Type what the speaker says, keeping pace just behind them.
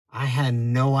I had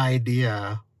no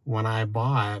idea when I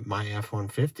bought my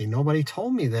F-150. Nobody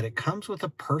told me that it comes with a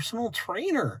personal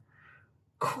trainer.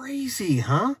 Crazy,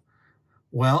 huh?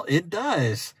 Well, it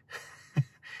does.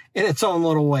 In its own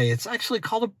little way. It's actually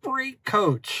called a brake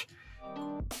coach.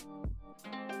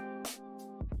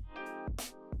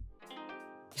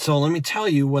 So let me tell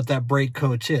you what that brake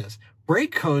coach is.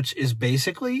 Brake coach is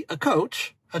basically a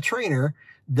coach, a trainer,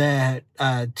 that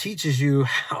teaches you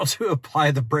how to apply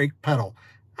the brake pedal.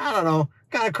 I don't know,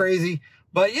 kind of crazy.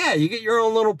 But yeah, you get your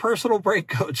own little personal brake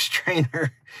coach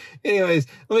trainer. Anyways,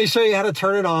 let me show you how to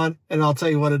turn it on, and I'll tell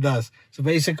you what it does. So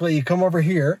basically, you come over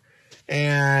here,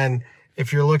 and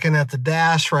if you're looking at the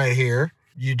dash right here,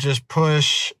 you just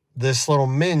push this little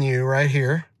menu right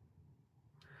here.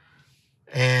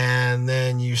 And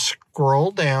then you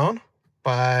scroll down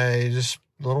by just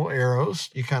little arrows.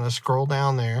 You kind of scroll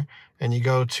down there and you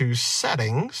go to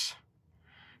settings,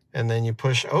 and then you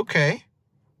push OK.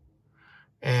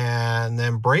 And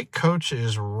then brake coach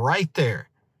is right there.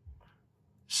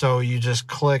 So you just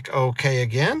click OK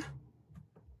again,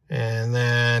 and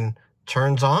then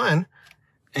turns on.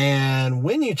 And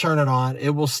when you turn it on,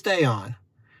 it will stay on.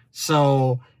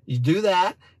 So you do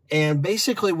that. And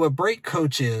basically what brake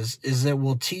coach is it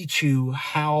will teach you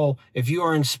how, if you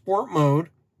are in sport mode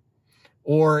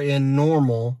or in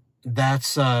normal,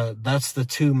 that's the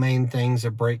two main things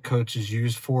that brake coach is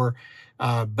used for.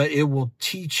 But it will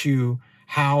teach you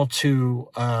how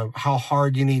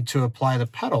hard you need to apply the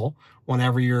pedal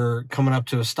whenever you're coming up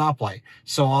to a stoplight.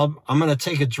 So I'm going to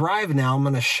take a drive now. I'm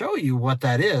going to show you what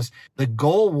that is. The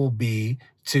goal will be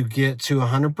to get to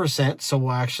 100%. So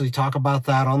we'll actually talk about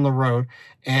that on the road.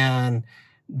 And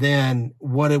then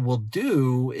what it will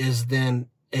do is then,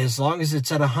 as long as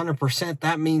it's at 100%,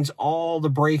 that means all the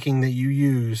braking that you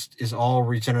used is all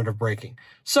regenerative braking.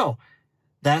 So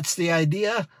that's the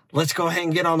idea. Let's go ahead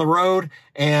and get on the road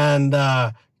and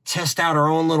test out our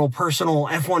own little personal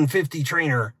F-150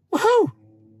 trainer. Woohoo!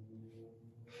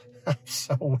 That's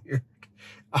so weird.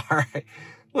 All right,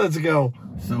 let's go.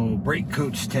 So brake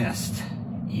coach test.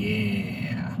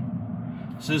 Yeah.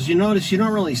 So as you notice, you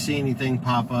don't really see anything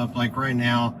pop up. Like right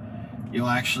now, you'll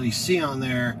actually see on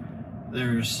there,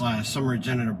 there's some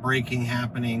regenerative braking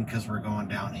happening because we're going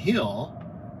downhill.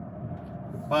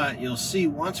 But you'll see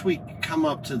once we come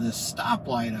up to this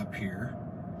stoplight up here,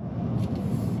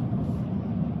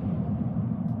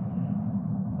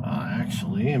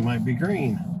 actually it might be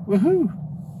green. Woohoo!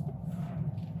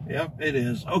 Yep, it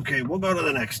is. Okay, we'll go to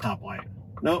the next stoplight.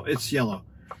 No, it's yellow.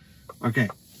 Okay,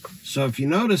 so if you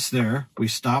notice there, we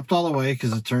stopped all the way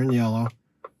because it turned yellow,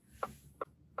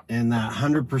 and that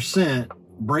 100%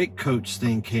 brake coach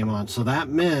thing came on. So that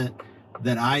meant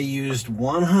that I used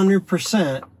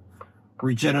 100%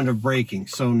 regenerative braking.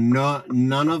 So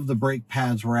none of the brake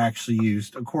pads were actually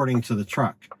used according to the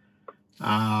truck.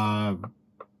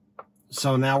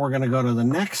 So now we're going to go to the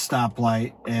next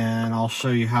stoplight, and I'll show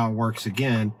you how it works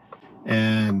again.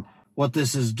 And what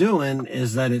this is doing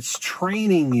is that it's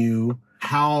training you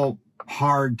how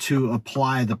hard to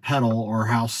apply the pedal or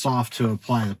how soft to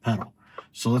apply the pedal.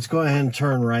 So let's go ahead and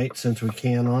turn right since we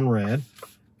can on red.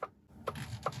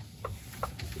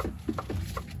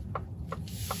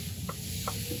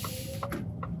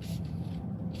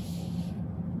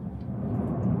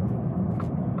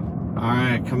 All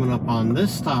right, coming up on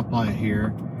this stoplight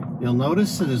here, you'll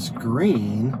notice that it's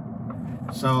green.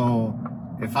 So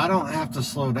if I don't have to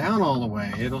slow down all the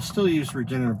way, it'll still use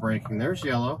regenerative braking. There's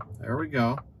yellow. There we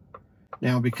go.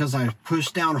 Now, because I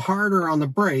pushed down harder on the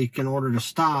brake in order to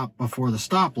stop before the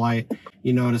stoplight,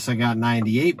 you notice I got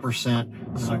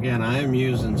 98%. So again, I am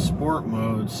using sport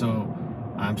mode, so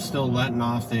I'm still letting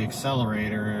off the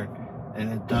accelerator,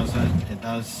 and it does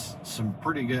a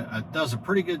pretty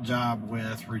good job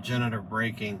with regenerative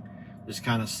braking, just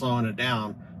kind of slowing it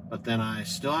down. But then I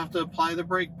still have to apply the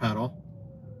brake pedal.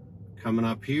 Coming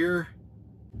up here,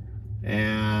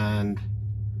 and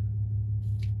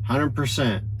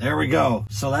 100%. There we go.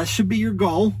 So that should be your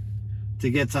goal,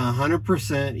 to get to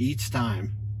 100% each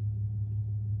time.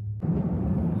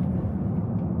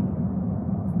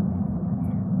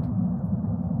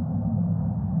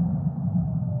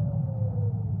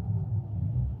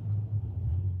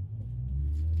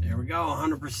 There we go,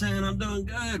 100%. I'm doing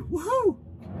good. Woohoo!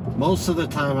 Most of the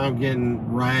time I'm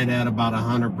getting right at about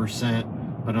 100%.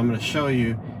 But I'm going to show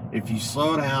you, if you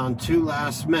slow down too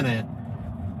last minute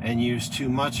and use too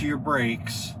much of your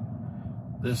brakes,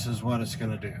 this is what it's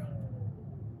going to do.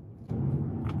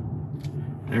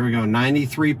 There we go,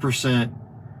 93%.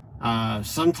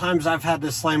 Sometimes I've had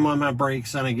to slam on my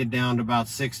brakes and I get down to about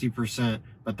 60%,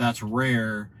 but that's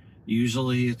rare.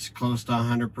 Usually it's close to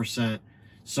 100%.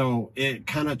 So it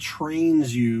kind of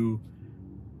trains you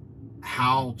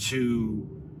how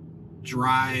to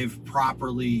drive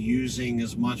properly using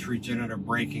as much regenerative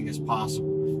braking as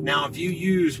possible. Now, if you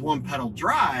use one pedal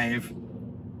drive,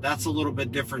 that's a little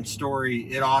bit different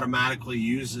story. It automatically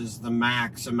uses the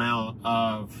max amount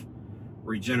of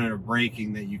regenerative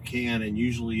braking that you can, and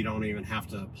usually you don't even have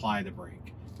to apply the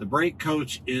brake. The brake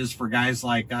coach is for guys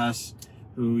like us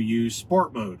who use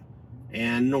sport mode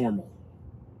and normal.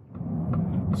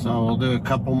 So we'll do a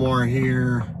couple more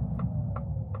here.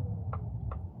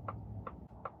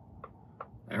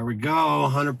 There we go,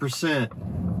 100%.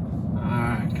 All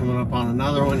right, coming up on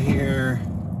another one here.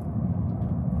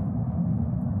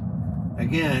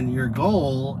 Again, your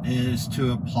goal is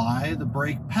to apply the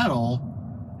brake pedal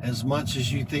as much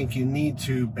as you think you need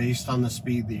to based on the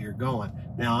speed that you're going.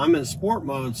 Now, I'm in sport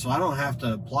mode, so I don't have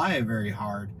to apply it very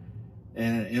hard,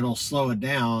 and it'll slow it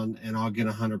down, and I'll get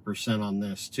 100% on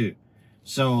this too.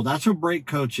 So that's what brake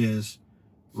coach is.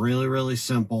 Really, really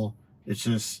simple. It's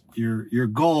just your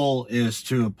goal is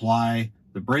to apply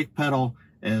the brake pedal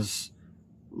as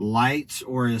light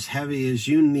or as heavy as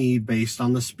you need based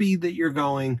on the speed that you're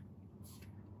going,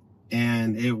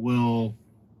 and it will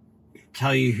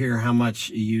tell you here how much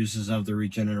it uses of the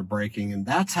regenerative braking. And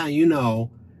that's how you know,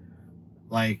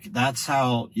 like, that's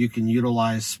how you can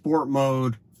utilize sport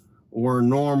mode or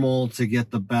normal to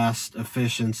get the best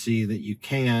efficiency that you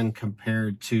can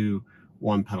compared to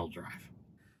one pedal drive.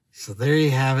 So there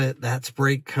you have it. That's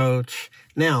brake coach.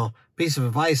 Now, piece of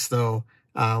advice though,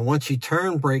 once you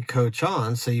turn brake coach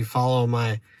on, so you follow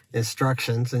my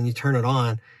instructions and you turn it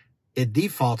on, it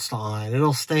defaults to on.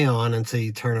 It'll stay on until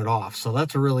you turn it off. So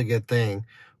that's a really good thing.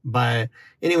 But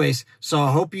anyways, so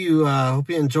I hope you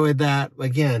enjoyed that.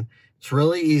 Again, it's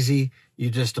really easy. You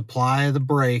just apply the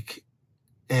brake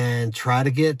and try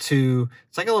to get to,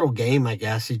 it's like a little game, I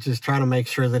guess. You just try to make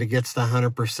sure that it gets to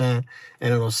 100%,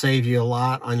 and it'll save you a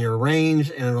lot on your range,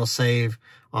 and it'll save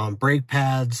on brake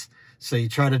pads. So you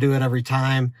try to do it every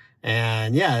time,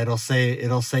 and yeah, it'll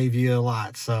save you a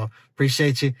lot. So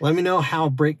appreciate you. Let me know how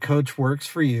brake coach works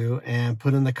for you, and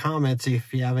put in the comments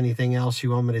if you have anything else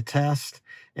you want me to test,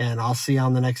 and I'll see you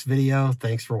on the next video.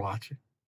 Thanks for watching.